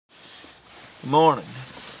Good morning.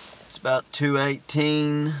 It's about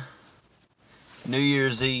 2:18, New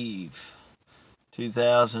Year's Eve,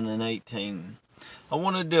 2018. I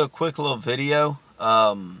want to do a quick little video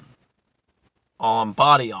on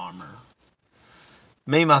body armor.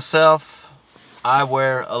 Myself, I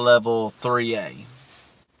wear a level 3A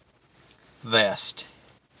vest.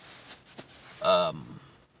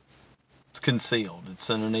 It's concealed. It's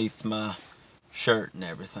underneath my shirt and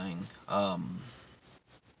everything. I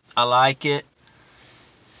like it.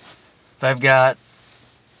 They've got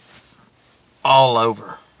all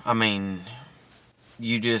over. I mean,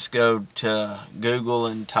 you just go to Google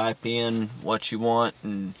and type in what you want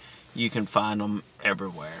and you can find them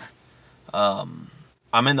everywhere. I'm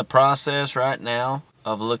in the process right now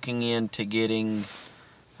of looking into getting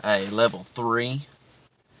a level 3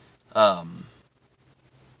 outer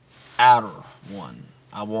one.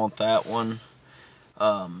 I want that one.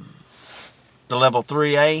 The level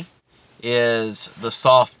 3A is the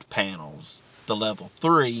soft panels. The level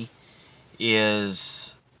 3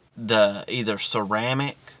 is the either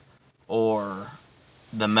ceramic or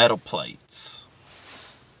the metal plates.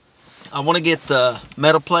 I want to get the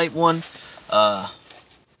metal plate one.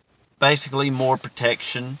 Basically more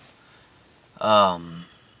protection.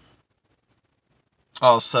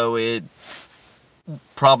 Also, it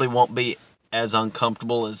probably won't be as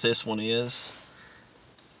uncomfortable as this one is.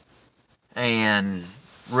 And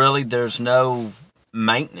really, there's no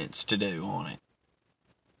maintenance to do on it.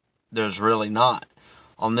 There's really not.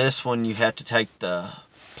 On this one, you have to take the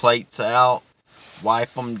plates out,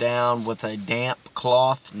 wipe them down with a damp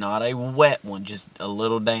cloth, not a wet one, just a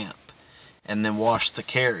little damp, and then wash the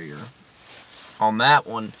carrier. On that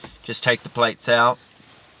one, just take the plates out,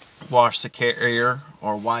 wash the carrier,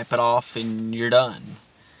 or wipe it off, and you're done.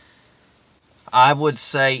 I would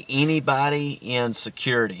say anybody in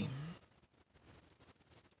security,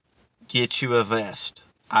 get you a vest.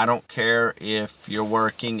 I don't care if you're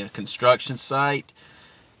working a construction site,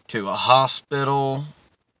 to a hospital,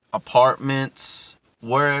 apartments,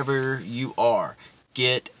 wherever you are,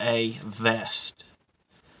 get a vest.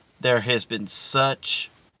 There has been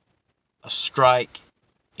such a strike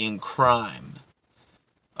in crime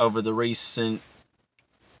over the recent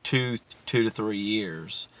two to 3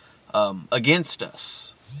 years against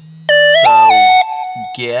us. So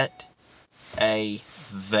get a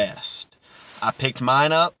vest. I picked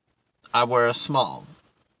mine up. I wear a small.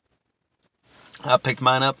 I picked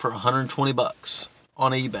mine up for $120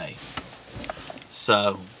 on eBay.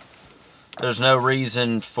 So there's no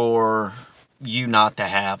reason for you not to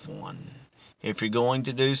have one. If you're going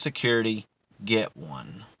to do security, get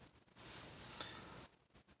one.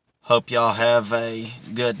 Hope y'all have a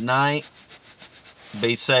good night.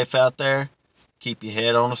 Be safe out there. Keep your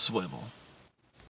head on a swivel.